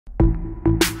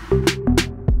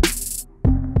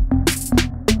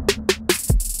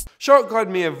Shark guide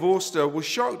Mia Vorster was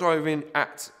shark diving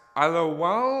at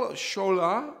Aliwal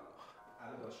Shoal.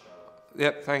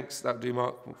 Yep, thanks, that'll do,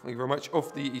 Mark. Thank you very much.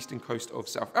 Off the eastern coast of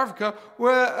South Africa,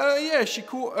 where, yeah, she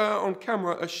caught on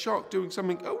camera a shark doing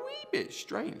something a wee bit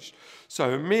strange.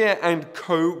 So Mia and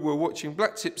co were watching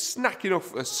Blacktip snacking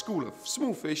off a school of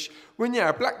small fish when,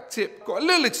 yeah, Blacktip got a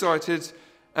little excited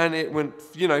and it went,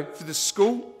 you know, for the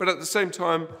school, but at the same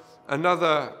time,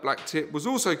 another Blacktip was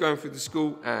also going through the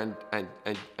school and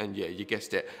yeah, you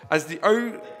guessed it. As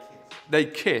they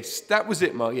kissed. That was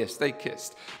it, Mark. Yes, they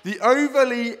kissed. The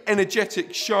overly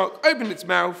energetic shark opened its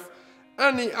mouth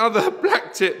and the other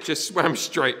Blacktip just swam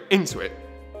straight into it.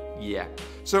 Yeah.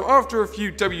 So after a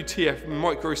few WTF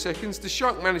microseconds, the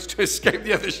shark managed to escape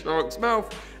the other shark's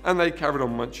mouth and they carried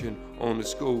on munching on the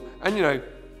school and, you know,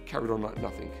 carried on like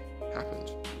nothing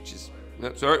happened, which is...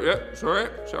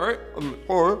 sorry.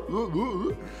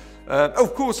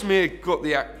 Of course, Mia got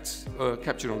the act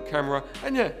captured on camera,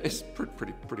 and yeah, it's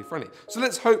pretty funny. So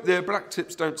let's hope their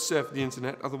Blacktips don't surf the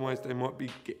internet, otherwise they might be,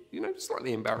 you know,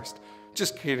 slightly embarrassed.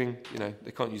 Just kidding, you know,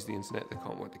 they can't use the internet, they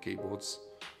can't work the keyboards.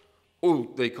 Or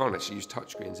they can't actually use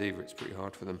touchscreens either, it's pretty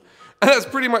hard for them. And that's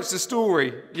pretty much the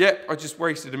story. Yeah, I just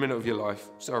wasted a minute of your life,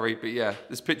 sorry, but yeah,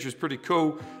 this picture is pretty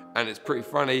cool, and it's pretty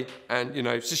funny, and you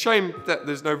know, it's a shame that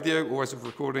there's no video, or as of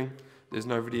recording, there's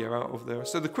no video out of there.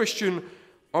 So the question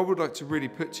I would like to really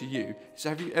put to you is,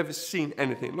 have you ever seen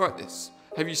anything like this?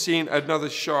 Have you seen another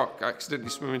shark accidentally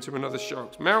swim into another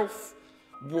shark's mouth?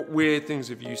 What weird things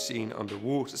have you seen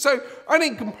underwater? So I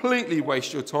didn't completely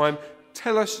waste your time.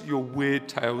 Tell us your weird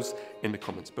tales in the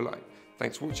comments below.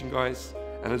 Thanks for watching, guys.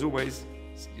 And as always,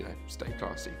 you know, stay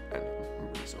classy. And I'm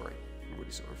really sorry. I'm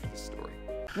really sorry for this story.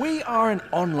 We are an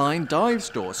online dive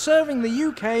store serving the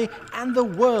UK and the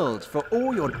world for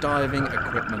all your diving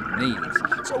equipment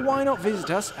needs. So why not visit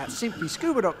us at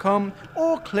simplyscuba.com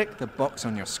or click the box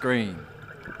on your screen.